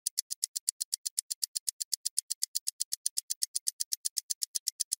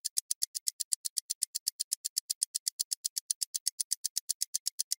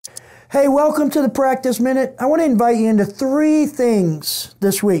Hey, welcome to the Practice Minute. I want to invite you into three things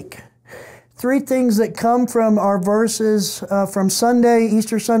this week. Three things that come from our verses from Sunday,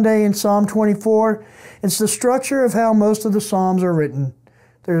 Easter Sunday in Psalm 24. It's the structure of how most of the Psalms are written.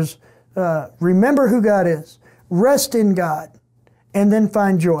 There's remember who God is, rest in God, and then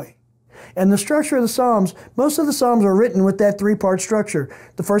find joy. And the structure of the Psalms, most of the Psalms are written with that three-part structure.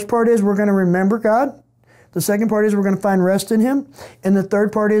 The first part is we're going to remember God. The second part is we're going to find rest in Him. And the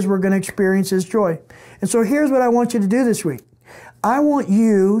third part is we're going to experience His joy. And so here's what I want you to do this week. I want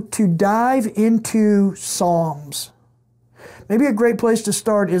you to dive into Psalms. Maybe a great place to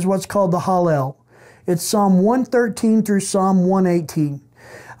start is what's called the Hallel. It's Psalm 113 through Psalm 118.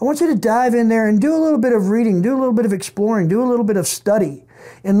 I want you to dive in there and do a little bit of reading, do a little bit of exploring, do a little bit of study,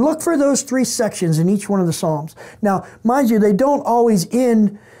 and look for those three sections in each one of the Psalms. Now, mind you, they don't always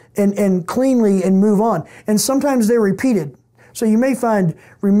end and cleanly and move on. And sometimes they're repeated. So you may find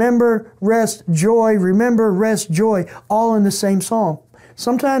remember, rest, joy, remember, rest, joy, all in the same psalm.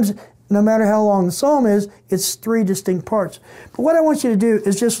 Sometimes, no matter how long the psalm is, it's three distinct parts. But what I want you to do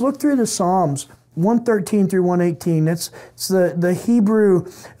is just look through the Psalms, 113 through 118. It's the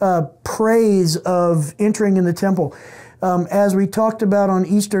Hebrew praise of entering in the temple. As we talked about on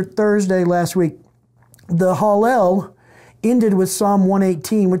Easter Thursday last week, the Hallel ended with Psalm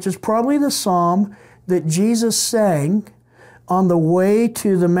 118, which is probably the psalm that Jesus sang on the way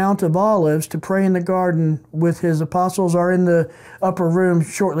to the Mount of Olives to pray in the garden with His apostles or in the upper room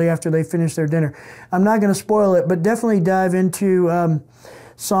shortly after they finished their dinner. I'm not going to spoil it, but definitely dive into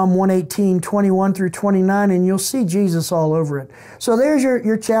Psalm 118, 21 through 29, and you'll see Jesus all over it. So there's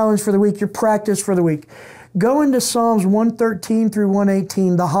your challenge for the week, your practice for the week. Go into Psalms 113 through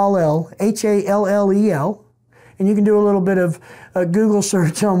 118, the Hallel, H-A-L-L-E-L, and you can do a little bit of a Google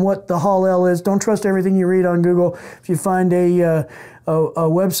search on what the Hallel is. Don't trust everything you read on Google. If you find a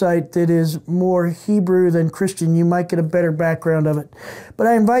website that is more Hebrew than Christian, you might get a better background of it. But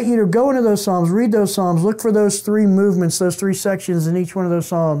I invite you to go into those Psalms, read those Psalms, look for those three movements, those three sections in each one of those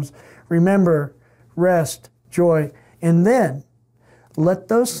Psalms. Remember, rest, joy, and then let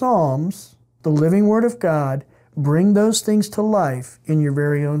those Psalms, the living Word of God, bring those things to life in your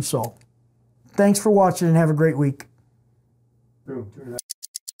very own soul. Thanks for watching and have a great week.